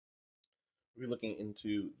We're looking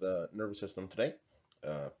into the nervous system today,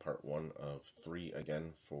 part one of three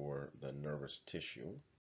again for the nervous tissue.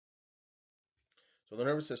 So the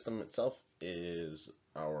nervous system itself is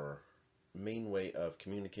our main way of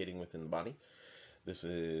communicating within the body. This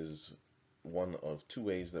is one of two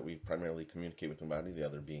ways that we primarily communicate within the body, the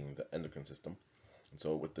other being the endocrine system. And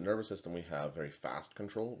so with the nervous system, we have very fast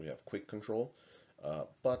control, we have quick control,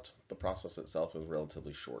 but the process itself is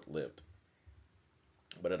relatively short-lived.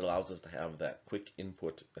 But it allows us to have that quick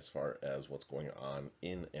input as far as what's going on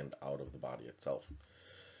in and out of the body itself.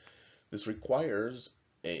 This requires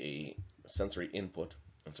a sensory input,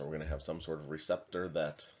 and so we're going to have some sort of receptor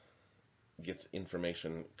that gets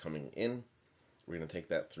information coming in. We're going to take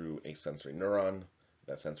that through a sensory neuron.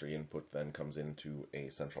 That sensory input then comes into a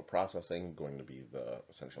central processing, going to be the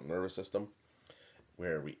central nervous system,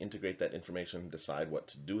 where we integrate that information, decide what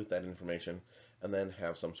to do with that information, and then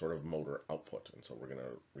have some sort of motor output. And so we're going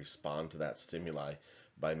to respond to that stimuli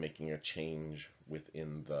by making a change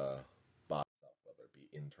within the body itself, whether it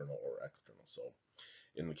be internal or external. So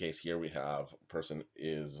in the case here, we have a person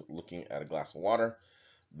is looking at a glass of water.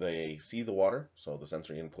 They see the water, so the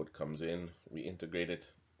sensory input comes in, we integrate it,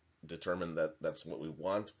 determine that that's what we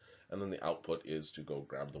want, and then the output is to go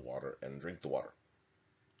grab the water and drink the water.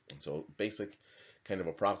 And so basic kind of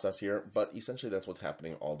a process here, but essentially that's what's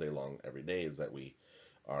happening all day long every day, is that we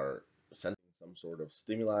are sending some sort of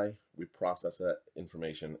stimuli, we process that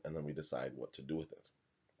information, and then we decide what to do with it.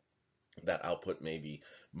 That output may be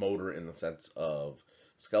motor in the sense of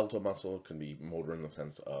skeletal muscle, it can be motor in the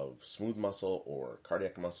sense of smooth muscle or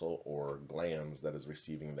cardiac muscle or glands that is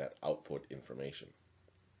receiving that output information.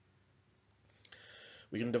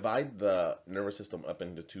 We can divide the nervous system up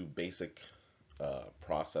into two basic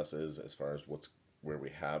processes as far as where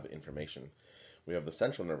we have information. We have the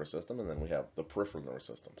central nervous system, and then we have the peripheral nervous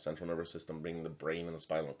system. Central nervous system being the brain and the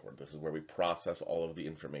spinal cord. This is where we process all of the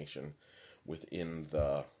information within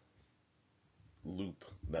the loop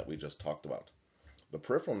that we just talked about. The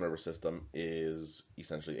peripheral nervous system is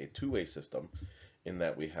essentially a two-way system in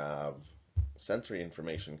that we have sensory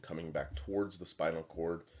information coming back towards the spinal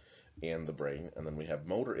cord and the brain, and then we have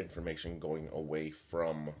motor information going away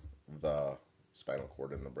from the spinal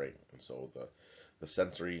cord and the brain. And so the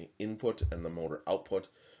sensory input and the motor output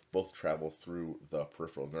both travel through the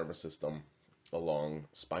peripheral nervous system along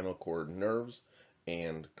spinal cord nerves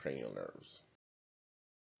and cranial nerves.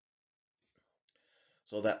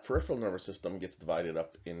 So that peripheral nervous system gets divided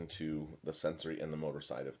up into the sensory and the motor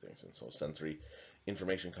side of things. And so sensory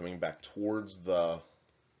information coming back towards the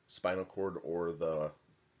spinal cord or the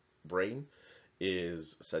brain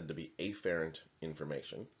is said to be afferent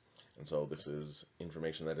information. And so this is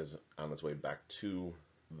information that is on its way back to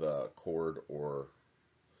the cord or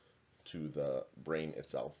to the brain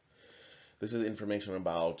itself. This is information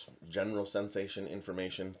about general sensation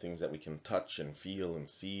information, things that we can touch and feel and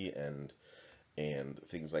see and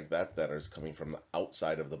things like that that is coming from the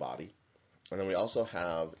outside of the body. And then we also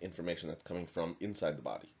have information that's coming from inside the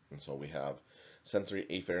body. And so we have sensory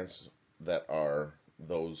afferents that are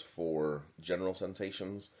those for general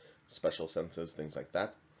sensations, special senses, things like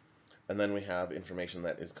that. And then we have information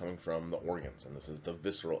that is coming from the organs, and this is the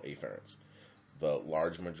visceral afferents. The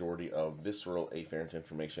large majority of visceral afferent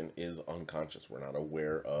information is unconscious. We're not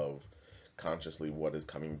aware of consciously what is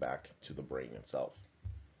coming back to the brain itself.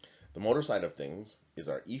 The motor side of things is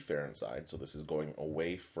our efferent side, so this is going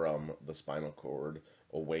away from the spinal cord,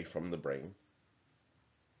 away from the brain.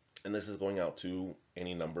 And this is going out to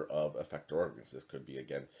any number of effector organs. This could be,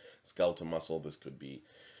 again, skeletal muscle, this could be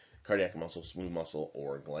cardiac muscle, smooth muscle,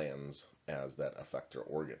 or glands as that effector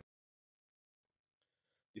organ.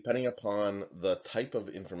 Depending upon the type of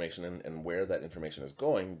information and where that information is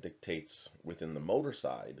going dictates within the motor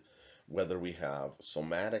side whether we have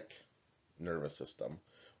somatic nervous system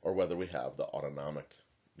or whether we have the autonomic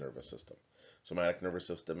nervous system. Somatic nervous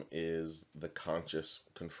system is the conscious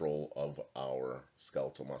control of our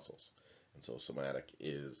skeletal muscles. And so somatic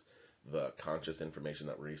is the conscious information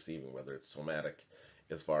that we're receiving, whether it's somatic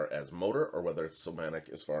as far as motor or whether it's somatic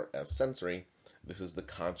as far as sensory. This is the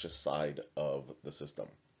conscious side of the system.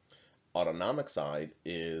 Autonomic side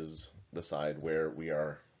is the side where we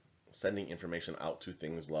are sending information out to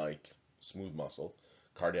things like smooth muscle,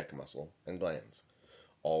 cardiac muscle, and glands.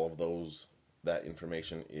 All of that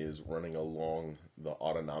information is running along the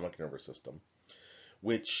autonomic nervous system,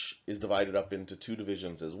 which is divided up into two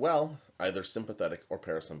divisions as well, either sympathetic or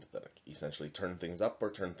parasympathetic. Essentially turn things up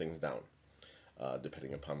or turn things down,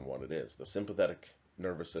 depending upon what it is. The sympathetic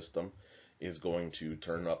nervous system is going to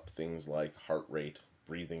turn up things like heart rate,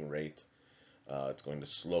 breathing rate. It's going to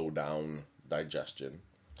slow down digestion.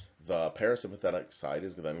 The parasympathetic side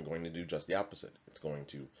is then going to do just the opposite. It's going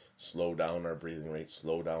to slow down our breathing rate,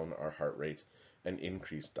 slow down our heart rate, and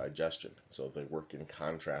increase digestion. So they work in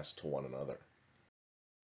contrast to one another.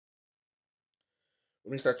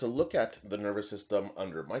 When we start to look at the nervous system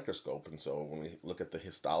under a microscope, and so when we look at the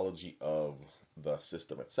histology of the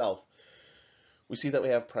system itself, we see that we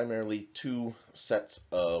have primarily two sets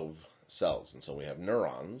of cells. And so we have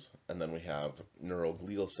neurons, and then we have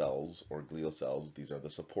neuroglial cells or glial cells. These are the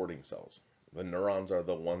supporting cells. The neurons are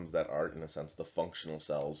the ones that are, in a sense, the functional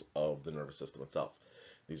cells of the nervous system itself.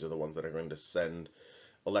 These are the ones that are going to send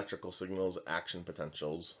electrical signals, action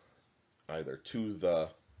potentials, either to the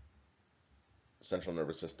central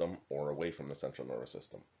nervous system or away from the central nervous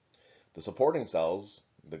system. The supporting cells,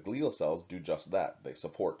 the glial cells, do just that. They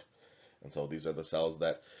support. And so these are the cells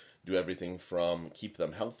that do everything from keep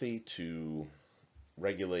them healthy to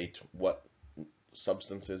regulate what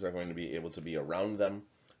substances are going to be able to be around them,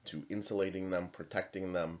 to insulating them,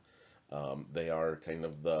 protecting them. They are kind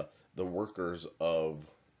of the workers of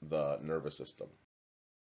the nervous system.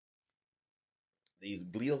 These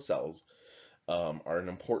glial cells are an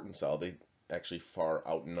important cell. They actually far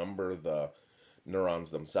outnumber the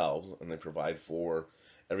neurons themselves, and they provide for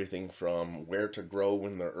everything from where to grow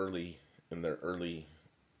in their early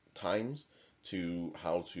times to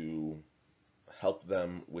how to help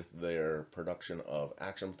them with their production of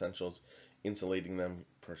action potentials, insulating them,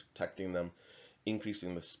 protecting them,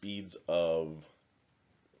 increasing the speeds of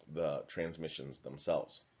the transmissions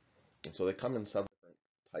themselves. And so they come in several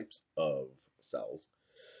different types of cells.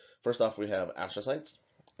 First off, we have astrocytes,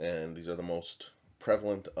 and these are the most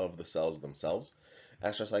prevalent of the cells themselves.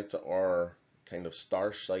 Astrocytes are kind of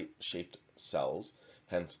star-shaped cells,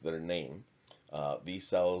 hence their name. These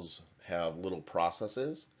cells have little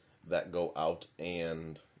processes that go out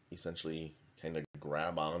and essentially kind of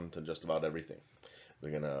grab on to just about everything.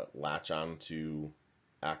 They're going to latch on to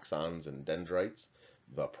axons and dendrites,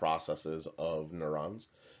 the processes of neurons.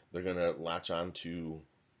 They're going to latch on to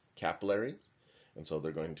capillaries, and so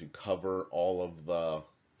they're going to cover all of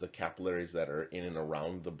the capillaries that are in and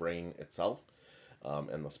around the brain itself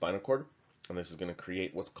and the spinal cord. And this is going to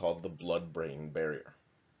create what's called the blood-brain barrier.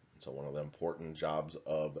 So one of the important jobs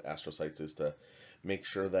of astrocytes is to make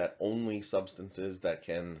sure that only substances that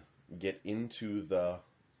can get into the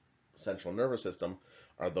central nervous system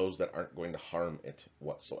are those that aren't going to harm it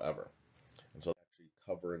whatsoever. And so they actually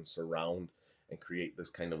cover and surround and create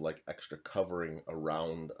this kind of like extra covering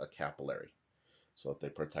around a capillary so that they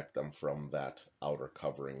protect them from that outer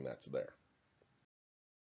covering that's there.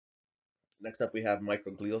 Next up, we have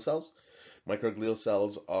microglial cells. Microglial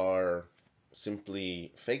cells are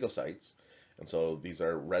simply phagocytes, and so these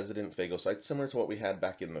are resident phagocytes, similar to what we had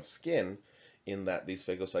back in the skin, in that these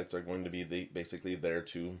phagocytes are going to be basically there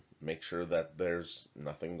to make sure that there's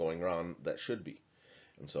nothing going on that should be.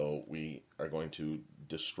 And so we are going to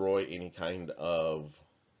destroy any kind of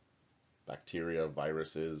bacteria,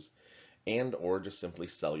 viruses, and or just simply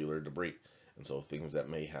cellular debris. And so things that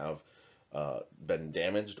may have been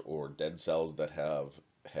damaged or dead cells that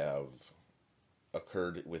have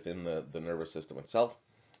occurred within the nervous system itself,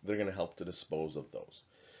 they're going to help to dispose of those.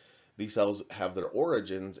 These cells have their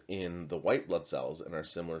origins in the white blood cells and are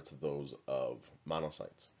similar to those of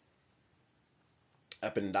monocytes.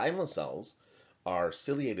 Ependymal cells are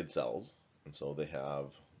ciliated cells, and so they have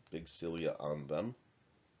big cilia on them.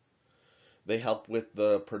 They help with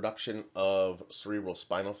the production of cerebral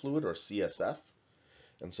spinal fluid, or CSF,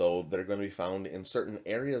 and so they're going to be found in certain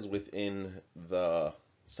areas within the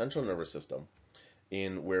central nervous system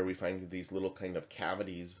in where we find these little kind of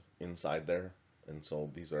cavities inside there. And so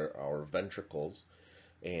these are our ventricles.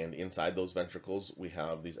 And inside those ventricles, we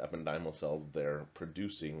have these ependymal cells there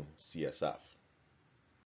producing CSF.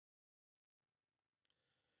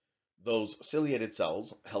 Those ciliated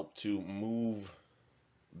cells help to move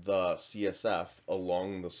the CSF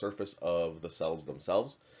along the surface of the cells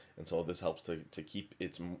themselves. And so this helps to keep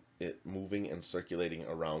it moving and circulating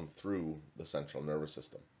around through the central nervous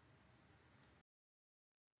system.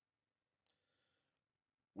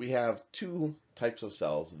 We have two types of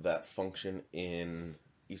cells that function in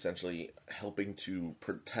essentially helping to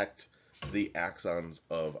protect the axons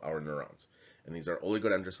of our neurons. And these are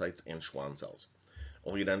oligodendrocytes and Schwann cells.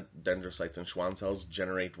 Oligodendrocytes and Schwann cells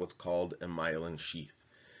generate what's called a myelin sheath.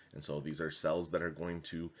 And so these are cells that are going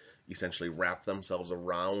to essentially wrap themselves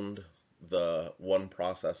around the one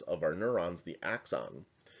process of our neurons, the axon.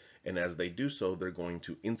 And as they do so, they're going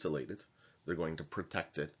to insulate it. They're going to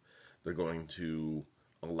protect it. They're going to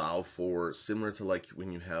allow for, similar to like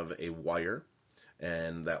when you have a wire,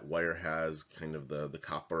 and that wire has kind of the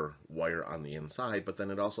copper wire on the inside, but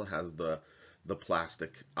then it also has the the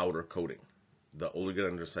plastic outer coating. The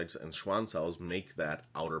oligodendrocytes and Schwann cells make that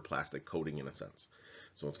outer plastic coating in a sense.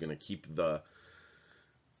 So it's going to keep the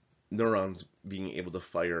neurons being able to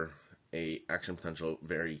fire a action potential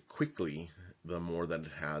very quickly the more that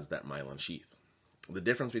it has that myelin sheath. The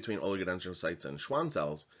difference between oligodendrocytes and Schwann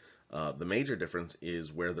cells, the major difference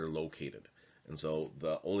is where they're located. And so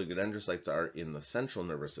the oligodendrocytes are in the central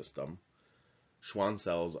nervous system. Schwann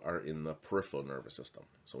cells are in the peripheral nervous system.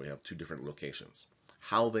 So we have two different locations.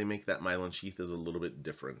 How they make that myelin sheath is a little bit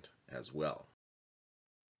different as well.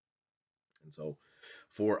 And so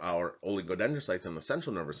for our oligodendrocytes in the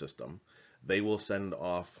central nervous system, they will send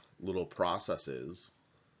off little processes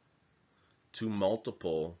to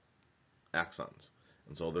multiple axons.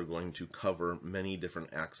 And so they're going to cover many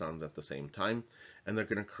different axons at the same time, and they're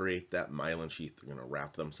going to create that myelin sheath. They're going to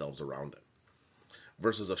wrap themselves around it.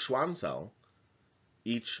 Versus a Schwann cell,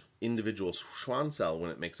 each individual Schwann cell,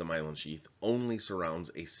 when it makes a myelin sheath, only surrounds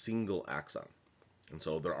a single axon. And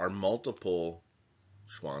so there are multiple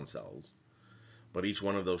Schwann cells, but each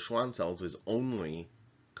one of those Schwann cells is only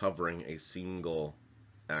covering a single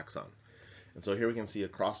axon. And so here we can see a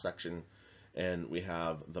cross section, and we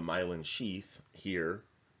have the myelin sheath here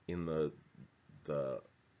in the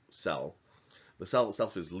cell. The cell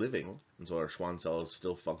itself is living, and so our Schwann cell is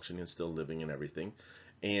still functioning, still living and everything.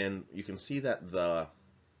 And you can see that the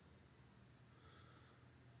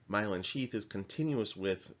myelin sheath is continuous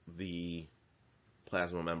with the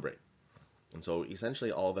plasma membrane. And so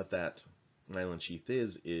essentially all that myelin sheath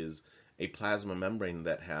is a plasma membrane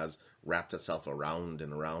that has wrapped itself around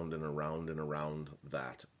and around and around and around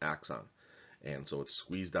that axon. And so it's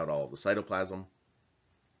squeezed out all of the cytoplasm,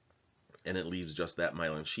 and it leaves just that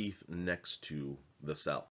myelin sheath next to the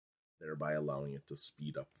cell, thereby allowing it to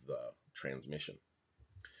speed up the transmission.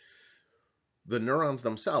 The neurons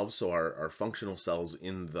themselves, so our functional cells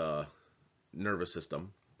in the nervous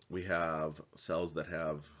system, we have cells that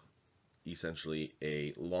have essentially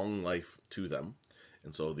a long life to them.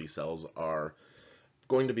 And so these cells are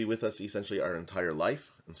going to be with us essentially our entire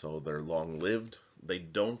life. And so they're long lived. They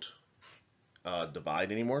don't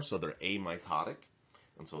divide anymore, so they're amitotic.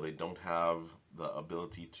 And so they don't have the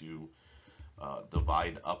ability to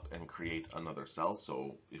divide up and create another cell.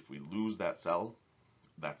 So if we lose that cell,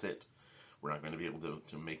 that's it. We're not going to be able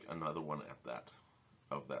to make another one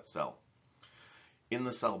of that cell. In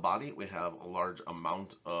the cell body, we have a large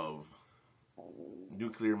amount of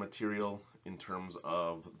nuclear material in terms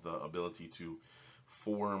of the ability to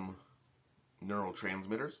form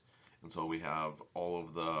neurotransmitters. And so we have all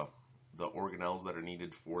of the organelles that are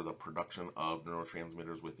needed for the production of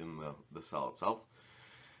neurotransmitters within the cell itself.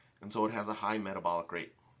 And so it has a high metabolic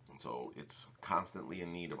rate. And so it's constantly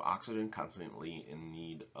in need of oxygen, constantly in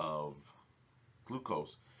need of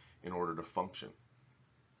glucose in order to function.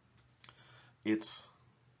 Its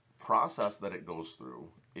process that it goes through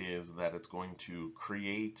is that it's going to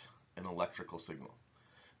create an electrical signal.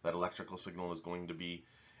 That electrical signal is going to be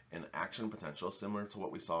an action potential similar to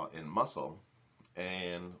what we saw in muscle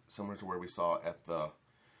and similar to where we saw at the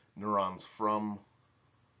neurons from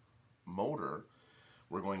motor.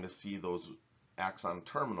 We're going to see those axon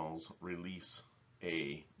terminals release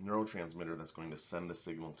a neurotransmitter that's going to send a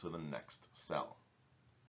signal to the next cell.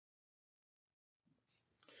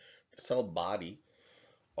 The cell body,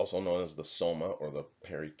 also known as the soma or the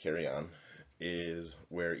perikaryon, is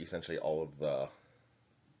where essentially all of the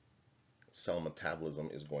cell metabolism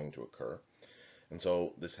is going to occur. And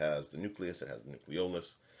so this has the nucleus, it has the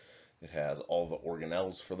nucleolus, it has all the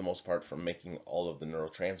organelles for the most part for making all of the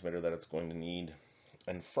neurotransmitter that it's going to need.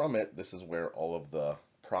 And from it, this is where all of the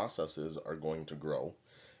processes are going to grow.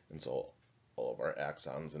 And so all of our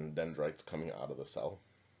axons and dendrites coming out of the cell.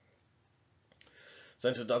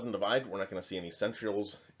 Since it doesn't divide, we're not going to see any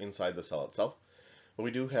centrioles inside the cell itself, but we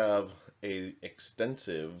do have a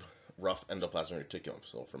extensive rough endoplasmic reticulum,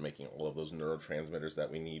 so for making all of those neurotransmitters that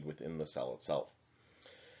we need within the cell itself.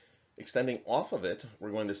 Extending off of it, we're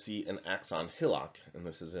going to see an axon hillock, and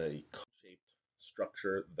this is a cone-shaped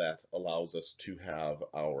structure that allows us to have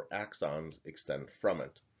our axons extend from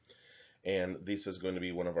it. And this is going to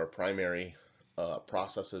be one of our primary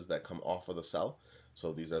processes that come off of the cell.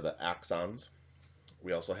 So these are the axons.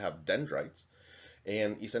 We also have dendrites,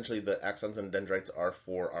 and essentially the axons and dendrites are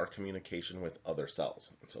for our communication with other cells.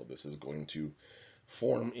 And so this is going to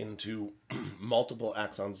form into multiple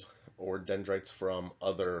axons or dendrites from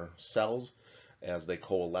other cells. As they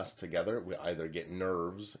coalesce together, we either get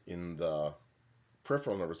nerves in the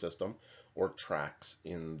peripheral nervous system or tracts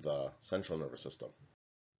in the central nervous system.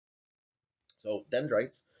 So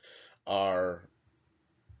dendrites are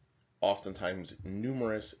oftentimes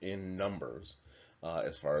numerous in numbers,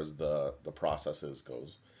 as far as the processes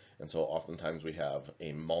goes. And so oftentimes we have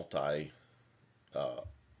a uh,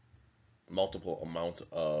 multiple amount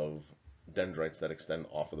of dendrites that extend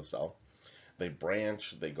off of the cell. They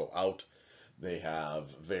branch, they go out, they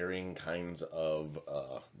have varying kinds of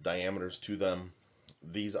diameters to them.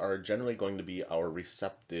 These are generally going to be our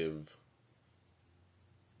receptive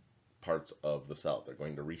parts of the cell. They're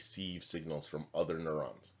going to receive signals from other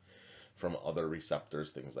neurons, from other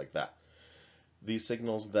receptors, things like that. These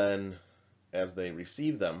signals then, as they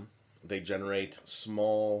receive them, they generate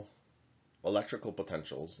small electrical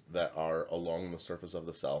potentials that are along the surface of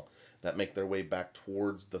the cell that make their way back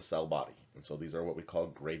towards the cell body. And so these are what we call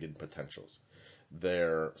graded potentials.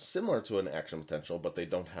 They're similar to an action potential, but they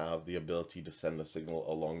don't have the ability to send a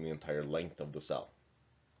signal along the entire length of the cell.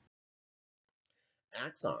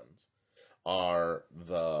 Axons are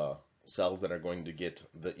the cells that are going to get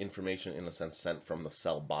the information, in a sense, sent from the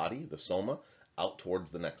cell body, the soma, out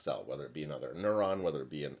towards the next cell, whether it be another neuron, whether it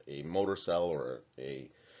be a motor cell or a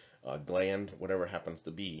gland, whatever it happens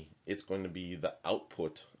to be. It's going to be the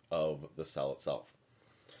output of the cell itself.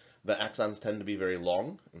 The axons tend to be very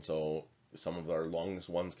long, and so some of our longest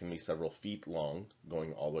ones can be several feet long,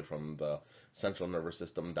 going all the way from the central nervous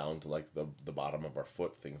system down to like the bottom of our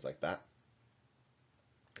foot, things like that.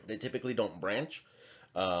 They typically don't branch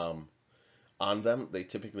on them. They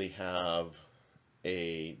typically have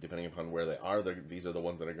depending upon where they are, these are the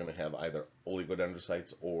ones that are going to have either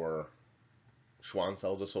oligodendrocytes or Schwann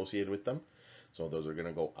cells associated with them. So those are going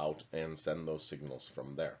to go out and send those signals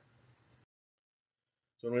from there.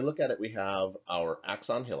 So when we look at it, we have our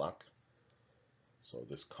axon hillock. So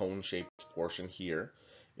this cone-shaped portion here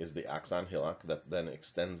is the axon hillock that then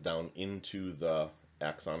extends down into the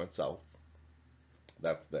axon itself.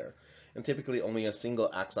 That's there. And typically only a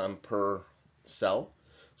single axon per cell.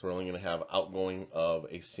 So we're only going to have outgoing of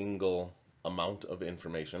a single amount of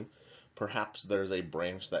information. Perhaps there's a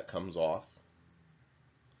branch that comes off.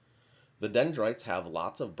 The dendrites have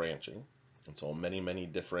lots of branching, and so many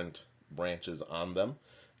different branches on them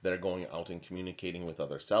that are going out and communicating with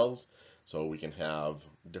other cells. So we can have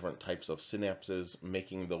different types of synapses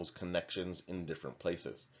making those connections in different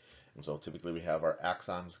places. And so typically we have our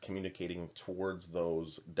axons communicating towards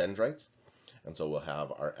those dendrites. And so we'll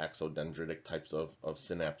have our axodendritic types of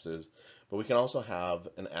synapses. But we can also have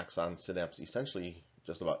an axon synapse essentially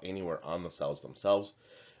just about anywhere on the cells themselves,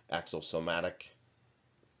 axosomatic,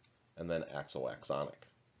 and then axoaxonic.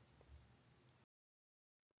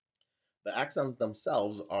 The axons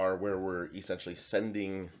themselves are where we're essentially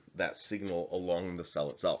sending that signal along the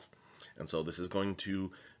cell itself. And so this is going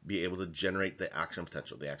to be able to generate the action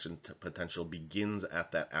potential. The action potential begins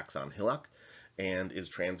at that axon hillock and is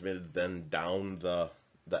transmitted then down the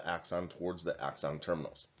axon towards the axon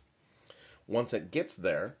terminals. Once it gets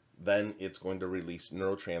there, then it's going to release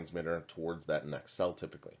neurotransmitter towards that next cell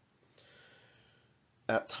typically.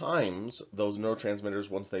 At times, those neurotransmitters,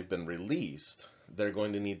 once they've been released, they're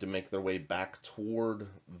going to need to make their way back toward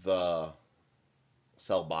the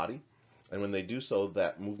cell body. And when they do so,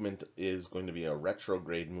 that movement is going to be a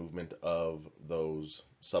retrograde movement of those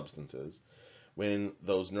substances. When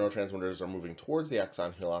those neurotransmitters are moving towards the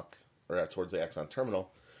axon hillock, or towards the axon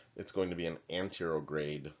terminal, it's going to be an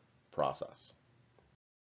anterograde process.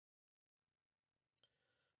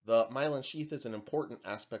 The myelin sheath is an important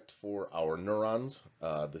aspect for our neurons.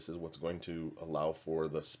 This is what's going to allow for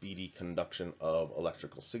the speedy conduction of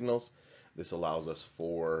electrical signals. This allows us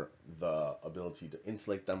for the ability to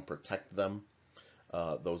insulate them, protect them,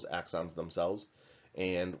 those axons themselves.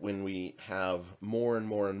 And when we have more and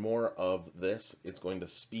more of this, it's going to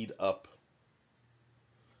speed up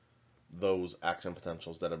those action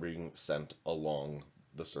potentials that are being sent along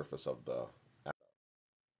the surface of the axon.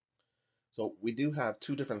 So we do have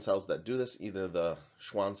two different cells that do this, either the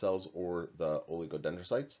Schwann cells or the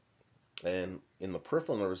oligodendrocytes. And in the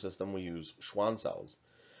peripheral nervous system, we use Schwann cells.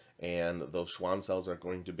 And those Schwann cells are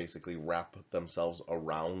going to basically wrap themselves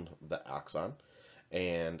around the axon.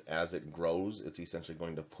 And as it grows, it's essentially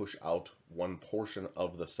going to push out one portion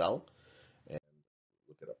of the cell. And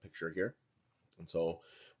look at a picture here. And so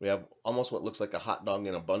we have almost what looks like a hot dog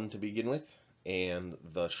in a bun to begin with. And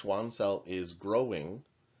the Schwann cell is growing.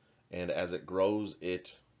 And as it grows,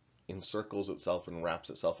 it encircles itself and wraps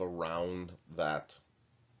itself around that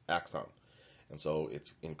axon. And so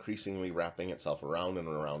it's increasingly wrapping itself around and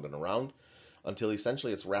around and around until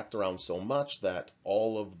essentially it's wrapped around so much that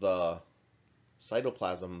all of the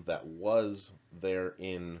cytoplasm that was there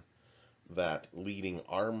in that leading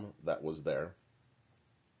arm that was there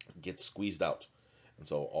gets squeezed out. And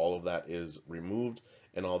so all of that is removed,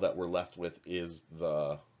 and all that we're left with is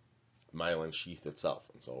the myelin sheath itself.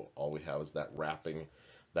 And so all we have is that wrapping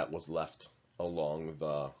that was left along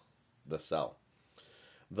the cell.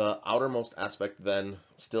 The outermost aspect then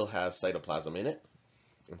still has cytoplasm in it.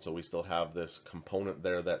 And so we still have this component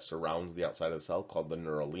there that surrounds the outside of the cell called the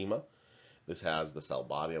neurolema. This has the cell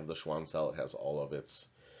body of the Schwann cell. It has all of its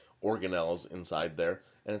organelles inside there,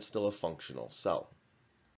 and it's still a functional cell.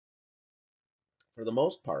 For the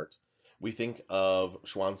most part, we think of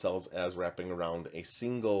Schwann cells as wrapping around a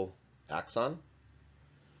single axon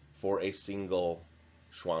for a single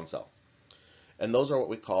Schwann cell. And those are what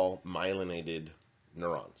we call myelinated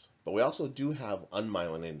neurons. But we also do have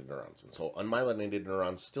unmyelinated neurons. And so unmyelinated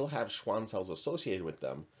neurons still have Schwann cells associated with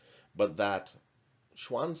them, but that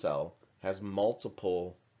Schwann cell has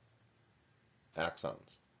multiple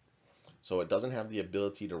axons. So it doesn't have the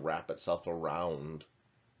ability to wrap itself around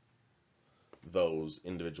those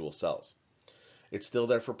individual cells. It's still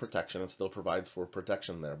there for protection. It still provides for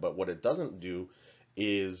protection there. But what it doesn't do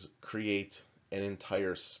is create an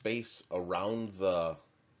entire space around the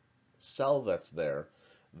cell that's there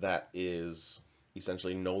that is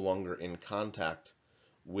essentially no longer in contact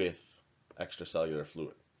with extracellular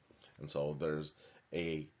fluid. And so there's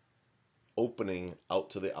a opening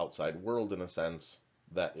out to the outside world in a sense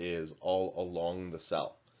that is all along the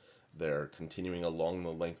cell. They're continuing along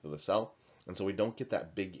the length of the cell, and so we don't get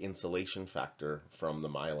that big insulation factor from the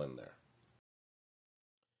myelin there.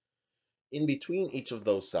 In between each of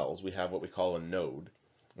those cells, we have what we call a node.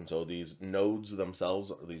 And so these nodes themselves,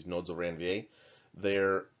 or these nodes of Ranvier,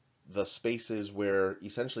 they're the spaces where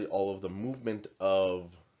essentially all of the movement of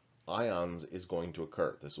ions is going to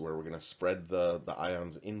occur. This is where we're going to spread the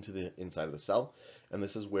ions into the inside of the cell. And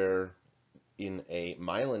this is where, in a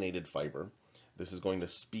myelinated fiber, this is going to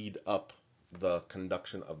speed up the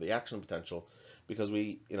conduction of the action potential, because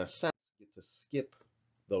we, in a sense, get to skip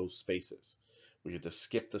those spaces. We get to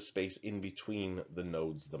skip the space in between the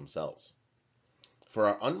nodes themselves. For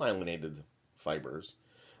our unmyelinated fibers,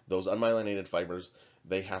 those unmyelinated fibers,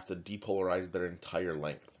 they have to depolarize their entire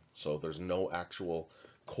length. So there's no actual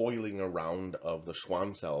coiling around of the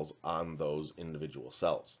Schwann cells on those individual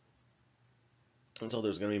cells. And so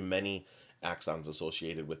there's going to be many axons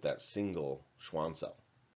associated with that single Schwann cell.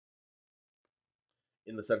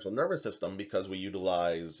 In the central nervous system, because we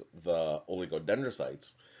utilize the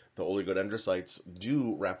oligodendrocytes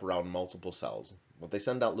do wrap around multiple cells, but they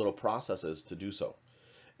send out little processes to do so.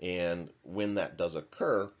 And when that does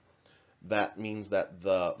occur, that means that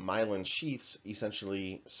the myelin sheaths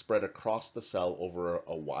essentially spread across the cell over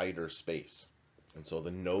a wider space. And so the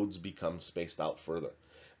nodes become spaced out further.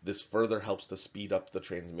 This further helps to speed up the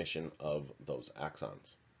transmission of those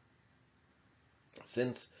axons.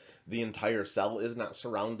 Since the entire cell is not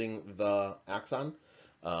surrounding the axon,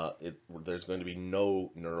 there's going to be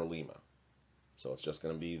no neurolema. So it's just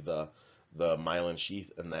going to be the myelin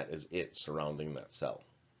sheath, and that is it surrounding that cell.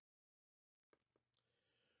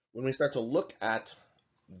 When we start to look at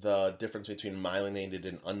the difference between myelinated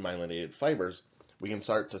and unmyelinated fibers, we can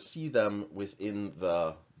start to see them within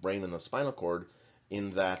the brain and the spinal cord,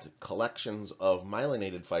 in that collections of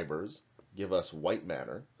myelinated fibers give us white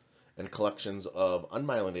matter, and collections of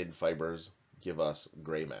unmyelinated fibers give us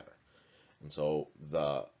gray matter. And so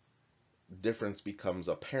the difference becomes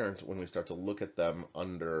apparent when we start to look at them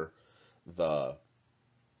under the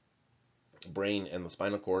brain and the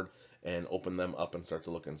spinal cord and open them up and start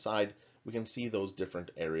to look inside. We can see those different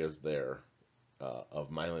areas there of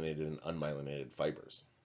myelinated and unmyelinated fibers.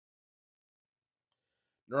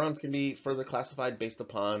 Neurons can be further classified based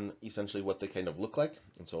upon essentially what they kind of look like,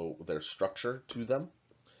 and so their structure to them.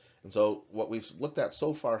 And so what we've looked at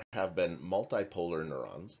so far have been multipolar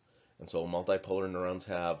neurons. And so multipolar neurons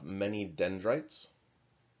have many dendrites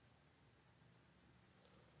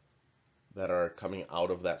that are coming out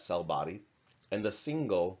of that cell body, and a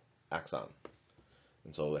single axon.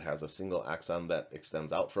 And so it has a single axon that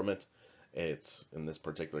extends out from it. It's, in this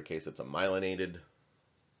particular case, it's a myelinated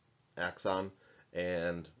axon,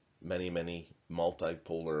 and many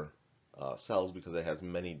multipolar cells, because it has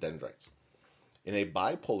many dendrites. In a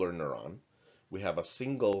bipolar neuron, we have a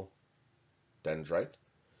single dendrite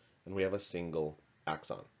and we have a single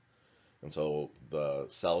axon. And so the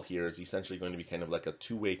cell here is essentially going to be kind of like a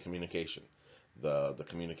two-way communication. The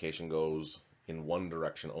communication goes in one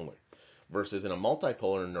direction only. Versus in a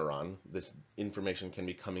multipolar neuron, this information can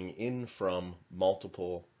be coming in from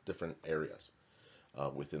multiple different areas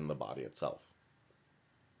within the body itself.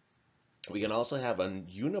 We can also have a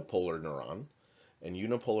unipolar neuron, and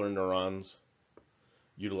unipolar neurons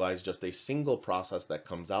utilize just a single process that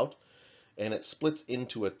comes out, and it splits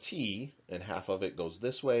into a T, and half of it goes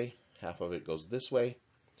this way, half of it goes this way.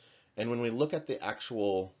 And when we look at the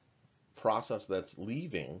actual process that's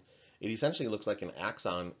leaving, it essentially looks like an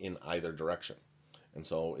axon in either direction. And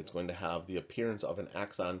so it's going to have the appearance of an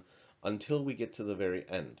axon until we get to the very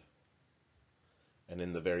end. And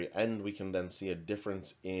in the very end, we can then see a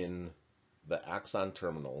difference in the axon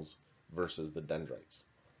terminals versus the dendrites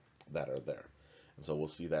that are there. And so we'll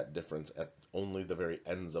see that difference at only the very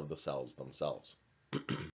ends of the cells themselves.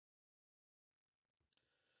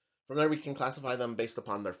 From there, we can classify them based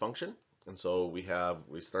upon their function. And so we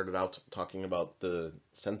started out talking about the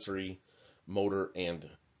sensory, motor, and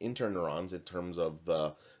interneurons in terms of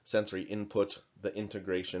the sensory input, the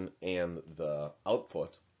integration, and the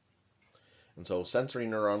output. And so sensory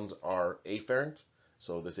neurons are afferent.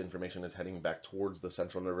 So this information is heading back towards the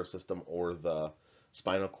central nervous system or the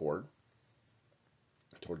spinal cord,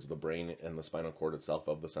 towards the brain and the spinal cord itself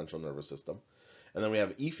of the central nervous system. And then we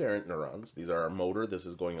have efferent neurons. These are our motor. This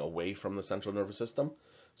is going away from the central nervous system.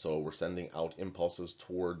 So we're sending out impulses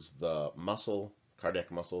towards the muscle,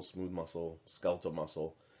 cardiac muscle, smooth muscle, skeletal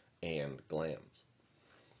muscle, and glands.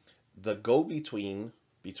 The go-between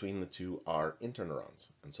between the two are interneurons.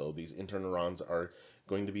 And so these interneurons are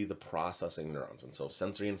going to be the processing neurons. And so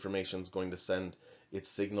sensory information is going to send its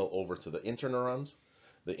signal over to the interneurons.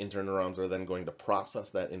 The interneurons are then going to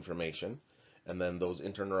process that information. And then those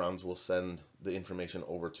interneurons will send the information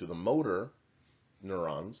over to the motor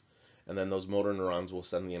neurons, and then those motor neurons will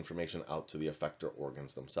send the information out to the effector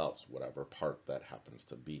organs themselves, whatever part that happens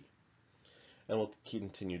to be. And we'll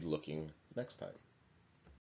continue looking next time.